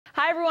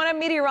Hi, everyone. I'm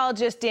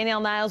meteorologist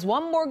Danielle Niles.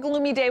 One more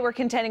gloomy day we're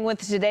contending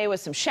with today with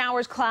some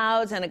showers,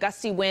 clouds, and a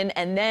gusty wind.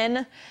 And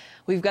then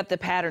we've got the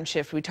pattern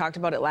shift. We talked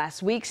about it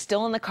last week.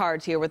 Still in the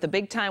cards here with a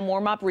big-time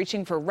warm-up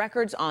reaching for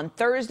records on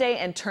Thursday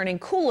and turning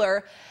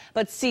cooler,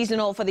 but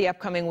seasonal for the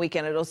upcoming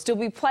weekend. It'll still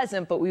be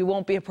pleasant, but we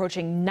won't be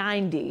approaching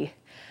 90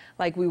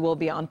 like we will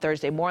be on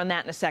Thursday. More on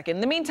that in a second.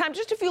 In the meantime,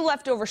 just a few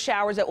leftover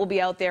showers that will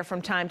be out there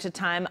from time to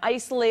time,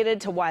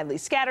 isolated to widely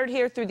scattered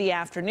here through the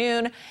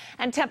afternoon,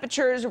 and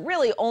temperatures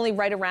really only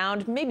right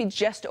around maybe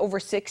just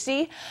over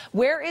 60.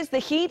 Where is the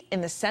heat?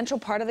 In the central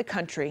part of the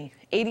country.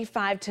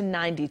 85 to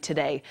 90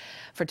 today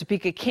for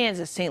Topeka,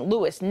 Kansas, St.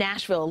 Louis,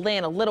 Nashville,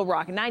 Atlanta, Little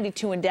Rock,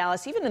 92 in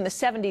Dallas, even in the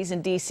 70s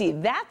in D.C.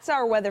 That's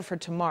our weather for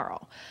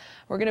tomorrow.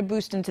 We're going to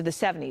boost into the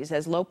 70s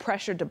as low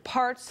pressure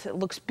departs. It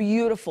looks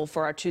beautiful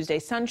for our Tuesday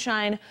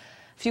sunshine.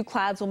 A few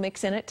clouds will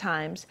mix in at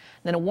times.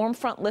 Then a warm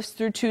front lifts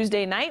through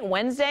Tuesday night.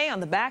 Wednesday,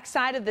 on the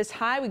backside of this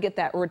high, we get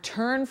that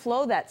return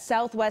flow, that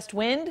southwest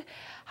wind.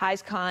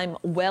 Highs climb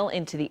well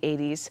into the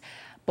 80s.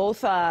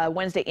 Both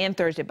Wednesday and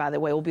Thursday, by the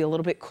way, will be a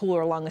little bit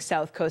cooler along the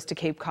south coast to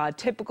Cape Cod.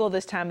 Typical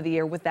this time of the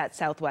year with that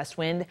southwest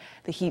wind.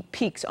 The heat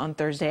peaks on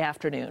Thursday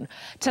afternoon.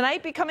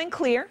 Tonight becoming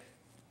clear.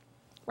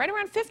 Right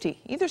around 50,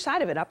 either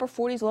side of it. Upper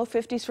 40s, low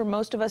 50s for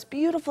most of us.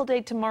 Beautiful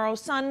day tomorrow.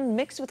 Sun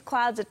mixed with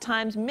clouds at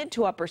times, mid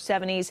to upper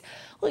 70s.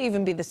 Will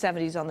even be the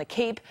 70s on the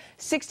Cape.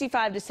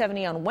 65 to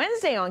 70 on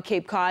Wednesday on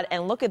Cape Cod.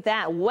 And look at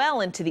that,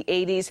 well into the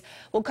 80s.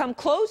 We'll come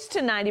close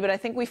to 90, but I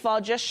think we fall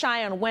just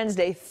shy on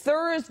Wednesday.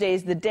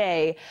 Thursday's the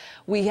day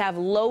we have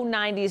low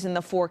 90s in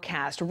the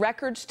forecast.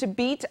 Records to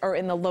beat are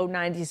in the low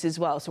 90s as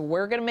well. So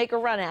we're going to make a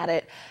run at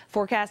it.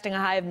 Forecasting a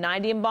high of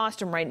 90 in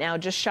Boston right now,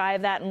 just shy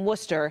of that in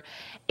Worcester.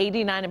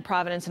 89 in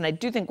Providence. And I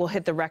do think we'll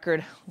hit the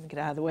record, let me get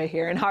out of the way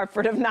here, in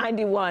Hartford of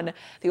 91.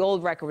 The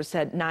old record was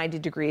set 90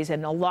 degrees,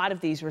 and a lot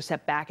of these were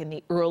set back in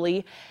the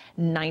early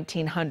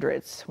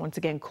 1900s. Once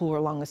again, cooler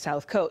along the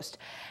south coast.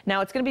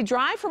 Now, it's going to be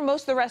dry for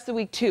most of the rest of the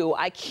week, too.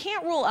 I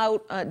can't rule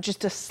out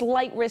just a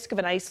slight risk of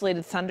an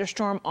isolated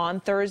thunderstorm on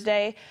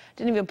Thursday.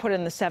 Didn't even put it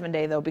in the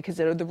 7-day, though, because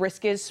the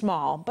risk is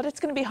small, but it's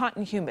going to be hot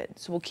and humid.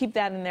 So we'll keep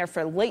that in there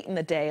for late in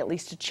the day, at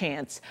least a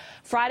chance.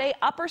 Friday,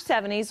 upper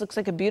 70s, looks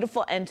like a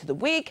beautiful end to the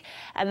week.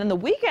 And then the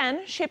weekend,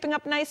 shaping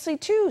up nicely,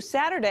 too.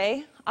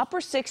 Saturday, upper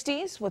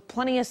 60s with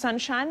plenty of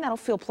sunshine. That'll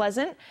feel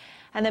pleasant.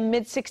 And then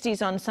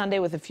mid-60s on Sunday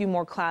with a few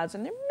more clouds.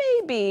 And there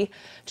may be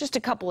just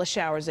a couple of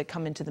showers that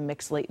come into the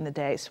mix late in the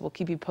day. So we'll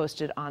keep you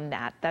posted on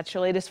that. That's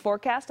your latest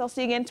forecast. I'll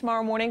see you again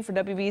tomorrow morning for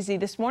WBZ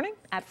This Morning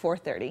at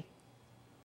 4:30.